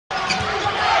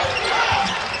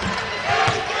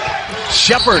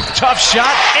Sheppard, tough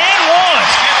shot, and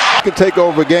one. Can take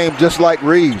over a game just like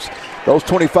Reeves. Those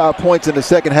 25 points in the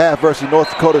second half versus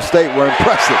North Dakota State were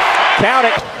impressive. Count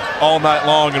it. All night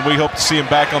long, and we hope to see him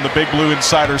back on the Big Blue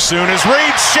Insider soon as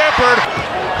Reed Sheppard.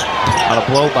 On a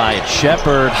blow by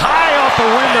Sheppard, high off the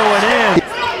window and in.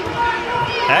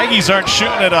 Aggies aren't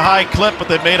shooting at a high clip, but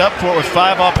they made up for it with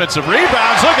 5 offensive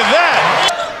rebounds. Look at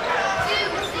that.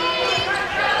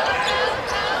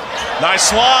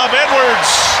 Nice lob, Edwards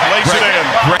lays it in.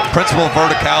 Principle of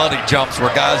verticality jumps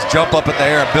where guys jump up in the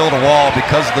air and build a wall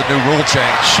because of the new rule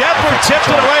change. Sheppard tipped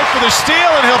it away for the steal,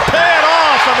 and he'll pay it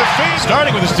off on the feet.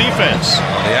 Starting with his defense.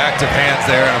 The active hands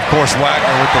there, and of course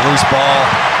Wagner with the loose ball.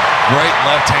 Great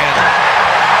left hand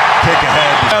kick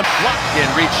ahead. Again,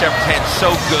 Reed Sheppard's hand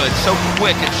so good, so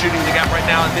quick at shooting the gap right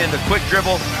now, and then the quick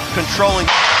dribble, controlling.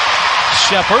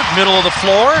 Sheppard, middle of the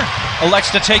floor, elects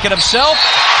to take it himself.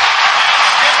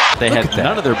 They had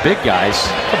none of their big guys.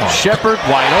 Sheppard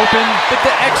wide open with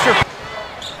the extra.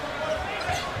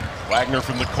 Wagner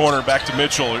from the corner back to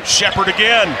Mitchell. Sheppard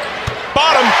again.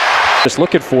 Bottom. Just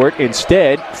looking for it.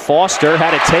 Instead, Foster had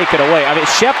to take it away. I mean,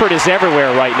 Sheppard is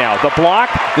everywhere right now. The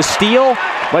block, the steal,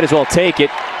 might as well take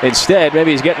it. Instead,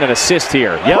 maybe he's getting an assist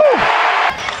here. Yep. Woo!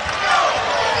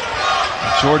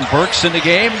 Jordan Burke's in the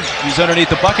game. He's underneath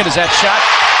the bucket. Is that shot?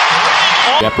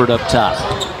 Sheppard up top.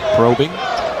 Probing.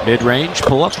 Mid-range,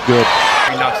 pull up, good.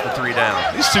 He knocks the 3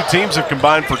 down. These two teams have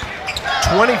combined for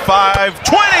 25,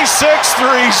 26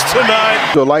 threes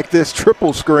tonight. So like this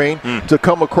triple screen to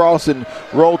come across and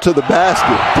roll to the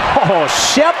basket. Oh,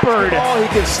 Sheppard! Oh, he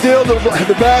can steal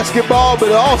the basketball,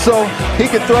 but also he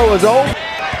can throw his own.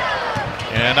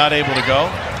 And not able to go.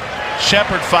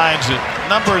 Sheppard finds it.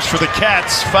 Numbers for the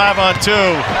Cats, 5-on-2.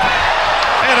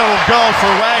 And it will go for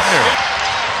Wagner.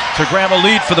 To grab a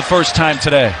lead for the first time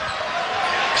today.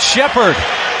 Sheppard.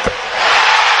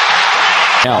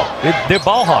 Now, they're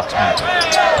ball hawks, man.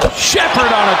 Sheppard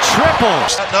on a triple.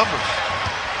 That number.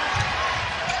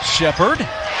 Sheppard.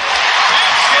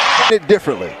 It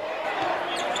differently.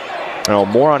 Now,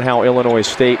 more on how Illinois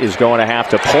State is going to have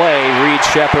to play Reed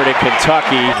Sheppard in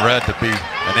Kentucky. Red to be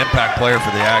an impact player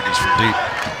for the Aggies from deep.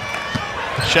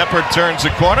 Sheppard turns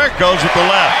the corner, goes with the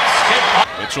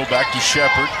left. Mitchell back to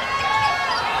Sheppard.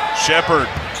 Sheppard.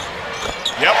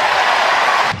 Yep.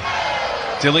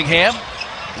 Dillingham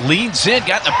leans in,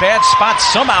 got in a bad spot,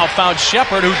 somehow found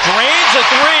Sheppard, who drains a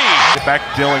 3. Get back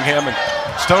to Dillingham, and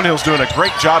Stonehill's doing a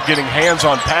great job getting hands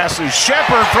on passes.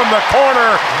 Sheppard from the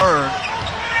corner.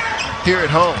 Here at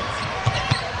home.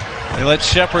 They let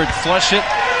Sheppard flush it.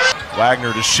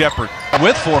 Wagner to Sheppard.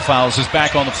 With 4 fouls, is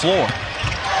back on the floor.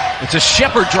 It's a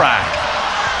Sheppard drive.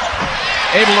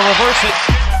 Able to reverse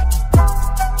it.